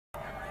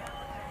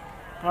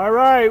All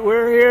right,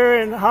 we're here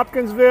in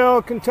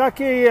Hopkinsville,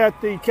 Kentucky at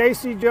the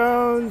Casey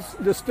Jone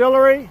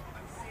Distillery,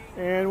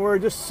 and we're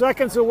just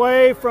seconds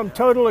away from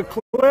total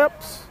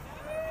eclipse.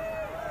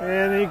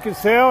 And you can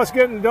tell it's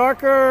getting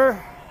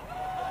darker.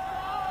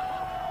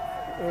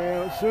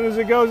 And as soon as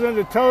it goes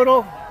into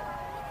total,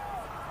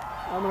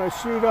 I'm going to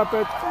shoot up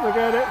it, look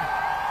at it.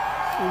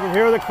 You can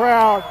hear the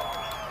crowd.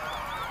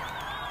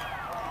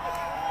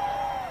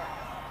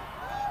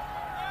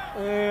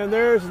 And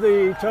there's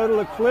the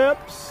total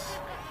eclipse.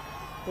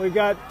 We've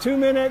got 2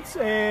 minutes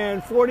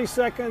and 40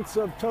 seconds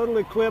of total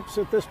eclipse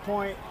at this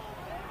point.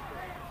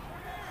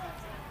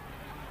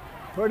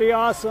 Pretty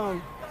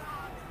awesome.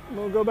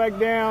 We'll go back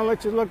down,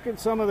 let you look at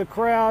some of the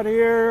crowd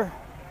here.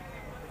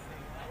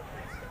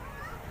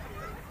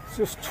 It's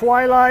just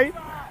twilight.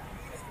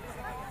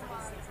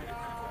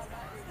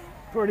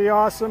 Pretty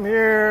awesome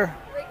here.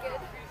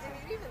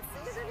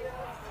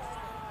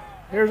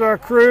 Here's our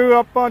crew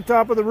up on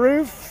top of the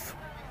roof.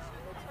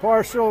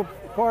 Partial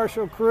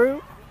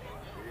crew.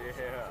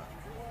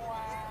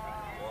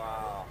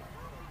 Wow.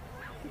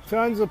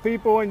 Tons of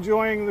people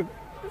enjoying the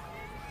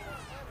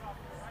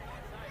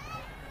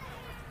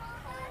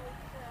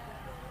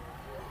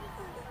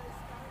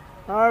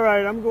All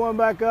right, I'm going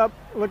back up,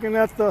 looking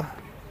at the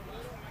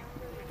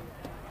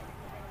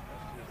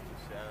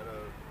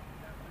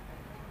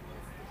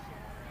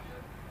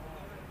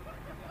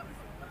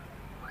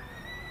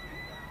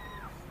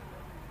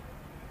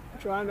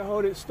trying to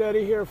hold it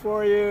steady here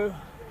for you.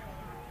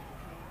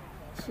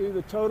 See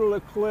the total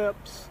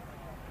eclipse.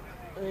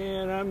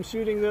 And I'm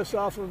shooting this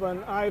off of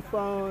an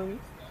iPhone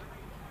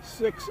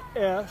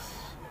 6S.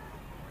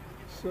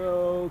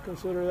 So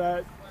consider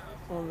that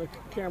on the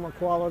camera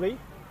quality.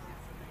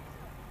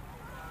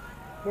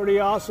 Pretty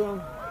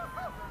awesome.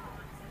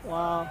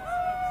 Wow.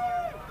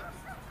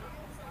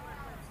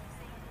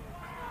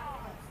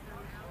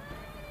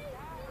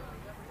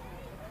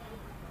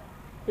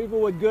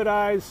 People with good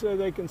eyes say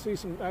they can see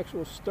some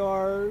actual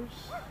stars.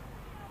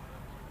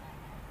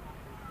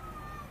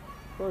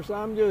 Of course,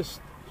 I'm just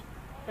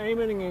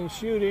aiming and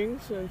shooting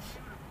since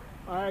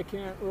I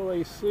can't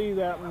really see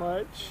that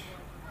much.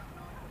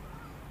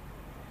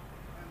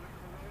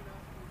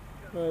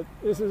 But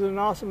this is an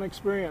awesome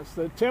experience.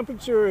 The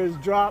temperature has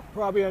dropped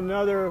probably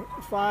another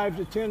 5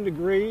 to 10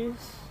 degrees.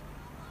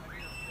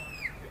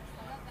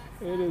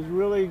 It is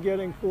really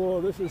getting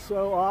cool. This is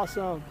so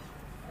awesome.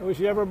 I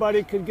wish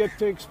everybody could get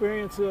to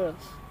experience this.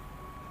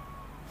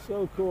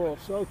 So cool,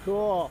 so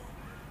cool.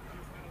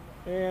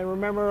 And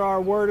remember our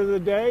word of the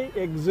day,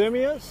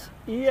 eximious,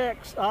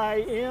 E-X-I-M-I-O-U-S.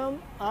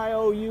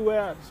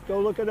 Go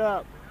look it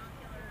up.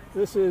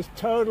 This is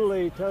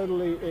totally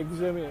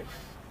eximious.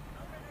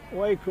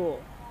 Way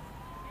cool.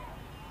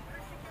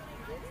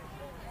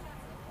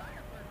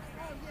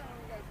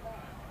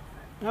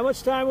 How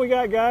much time we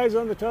got, guys,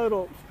 on the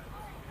total?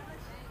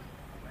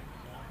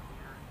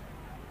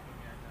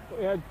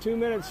 We had 2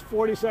 minutes,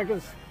 40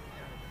 seconds.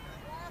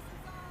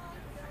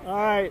 All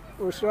right,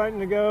 we're starting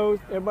to go.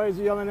 Everybody's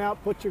yelling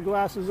out, put your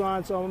glasses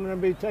on, so I'm going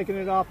to be taking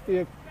it off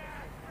so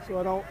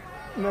I don't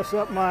mess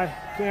up my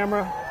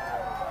camera.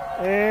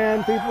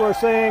 And people are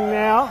saying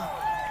now,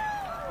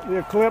 the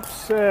eclipse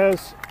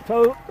says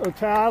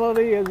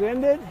totality has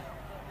ended.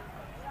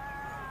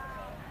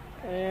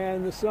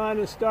 And the sun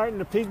is starting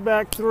to peek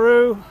back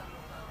through.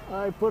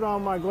 I put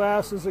on my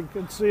glasses and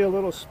could see a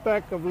little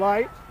speck of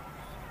light.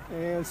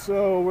 And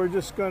so we're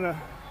just going to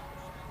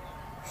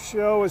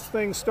show as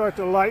things start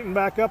to lighten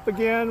back up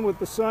again with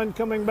the sun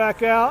coming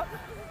back out.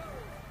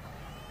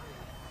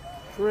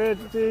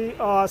 Pretty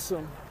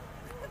awesome.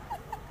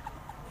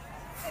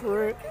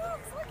 All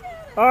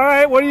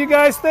right, what do you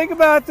guys think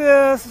about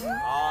this?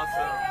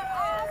 Awesome.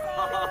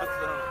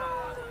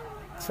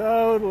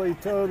 Totally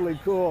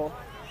cool.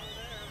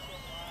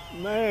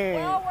 Man.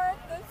 Well worth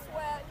the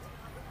sweat.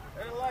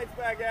 And the lights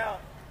back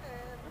out.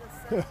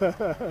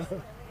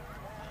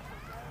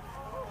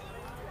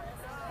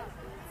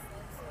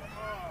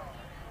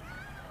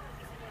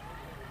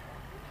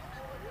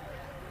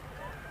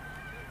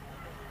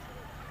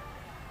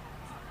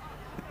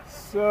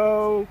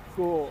 So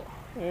cool.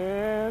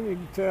 And you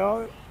can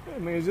tell, I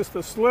mean, it's just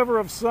a sliver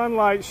of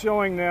sunlight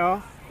showing now.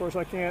 Of course,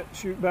 I can't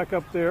shoot back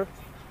up there.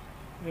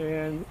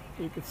 And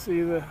you can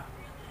see the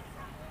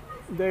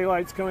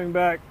daylight's coming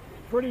back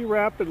pretty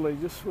rapidly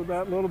just with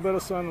that little bit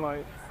of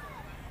sunlight.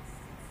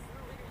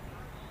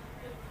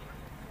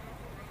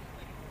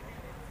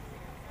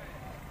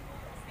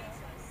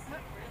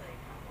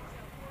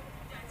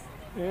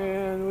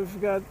 And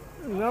we've got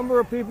a number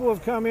of people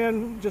have come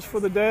in just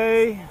for the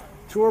day.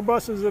 Tour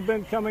buses have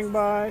been coming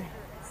by.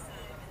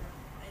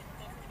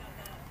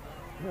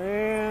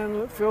 And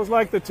it feels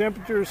like the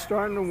temperature is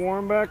starting to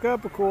warm back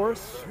up, of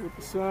course, with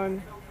the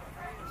sun.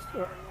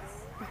 The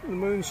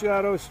moon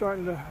shadow is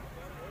starting to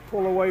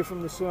pull away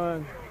from the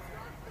sun.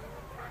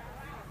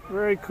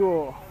 Very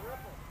cool.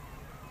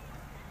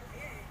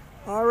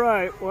 All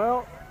right,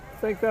 well, I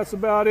think that's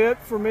about it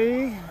for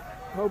me.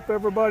 Hope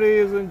everybody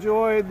has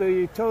enjoyed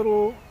the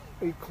total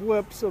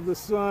eclipse of the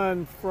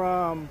sun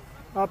from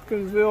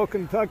Hopkinsville,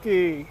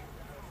 Kentucky.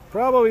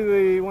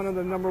 probably one of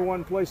the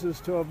 #1 places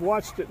to have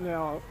watched it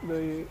now.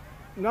 The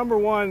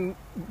 #1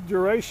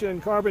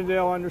 duration,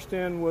 Carbondale, I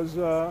understand, was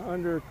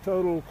under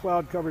total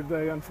cloud cover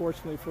day,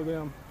 unfortunately for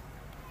them.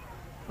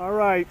 All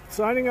right,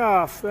 signing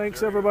off.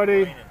 Thanks,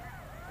 everybody.